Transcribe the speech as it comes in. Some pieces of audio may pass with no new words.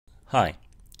Hi,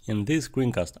 in this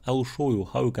screencast I will show you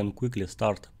how you can quickly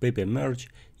start Papermerge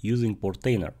using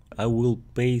Portainer. I will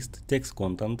paste text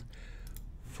content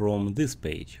from this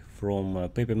page, from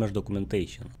Papermerge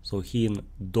documentation. So here in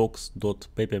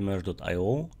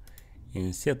docs.papermerge.io,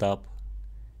 in setup,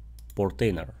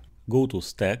 Portainer, go to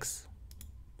stacks,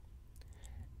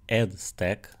 add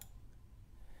stack,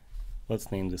 let's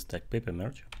name this stack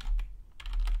Papermerge,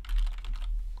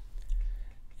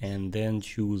 and then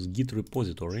choose git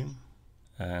repository,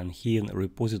 and here in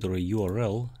repository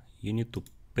URL you need to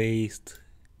paste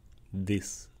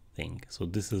this thing. So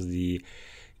this is the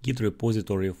git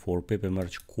repository for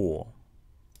Papermerge core.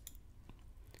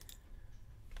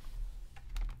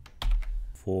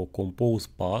 For compose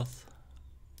path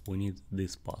we need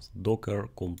this path, docker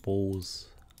compose,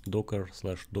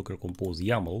 docker/docker compose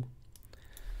YAML.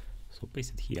 So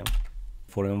paste it here.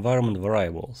 For environment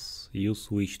variables, you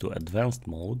switch to advanced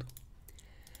mode,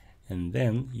 and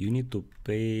then you need to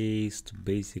paste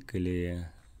basically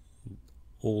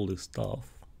all this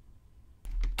stuff,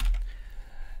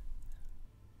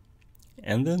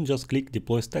 and then just click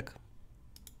deploy stack,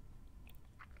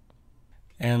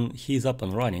 and he's up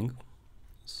and running.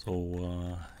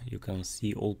 So you can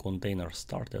see all containers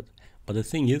started, but the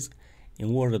thing is,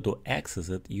 in order to access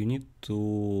it, you need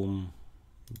to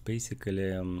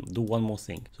basically do one more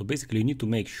thing. So basically you need to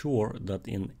make sure that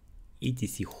in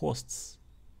etc hosts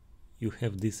you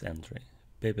have this entry,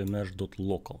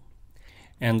 papermerge.local,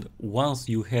 and once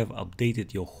you have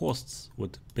updated your hosts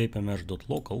with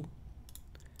papermerge.local,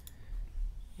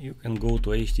 you can go to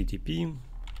http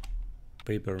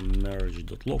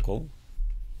papermerge.local,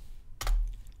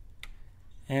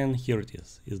 and here it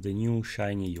is the new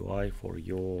shiny UI for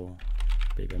your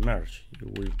Papermerge. You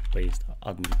will paste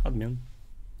admin,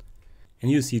 and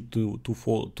you see two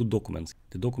documents.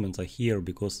 The documents are here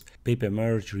because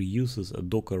Papermerge reuses a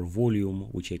Docker volume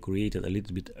which I created a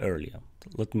little bit earlier.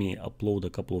 Let me upload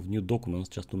a couple of new documents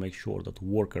just to make sure that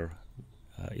worker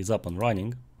is up and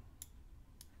running.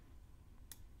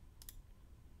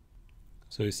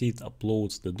 So you see it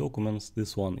uploads the documents.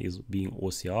 This one is being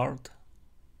OCR'd,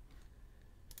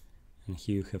 and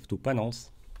here you have two panels.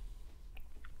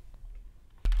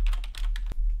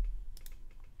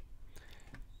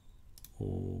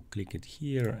 Click it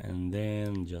here and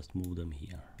then just move them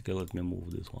here. Okay, let me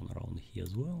move this one around here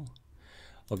as well.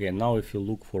 Okay, now if you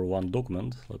look for one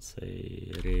document, let's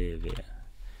say Reve,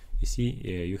 you see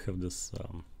you have this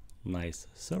nice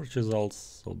search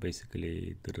results. So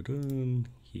basically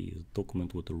here is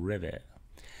document with Reve.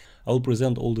 I will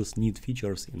present all these neat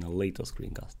features in a later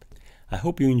screencast. I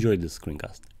hope you enjoyed this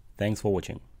screencast. Thanks for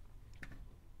watching.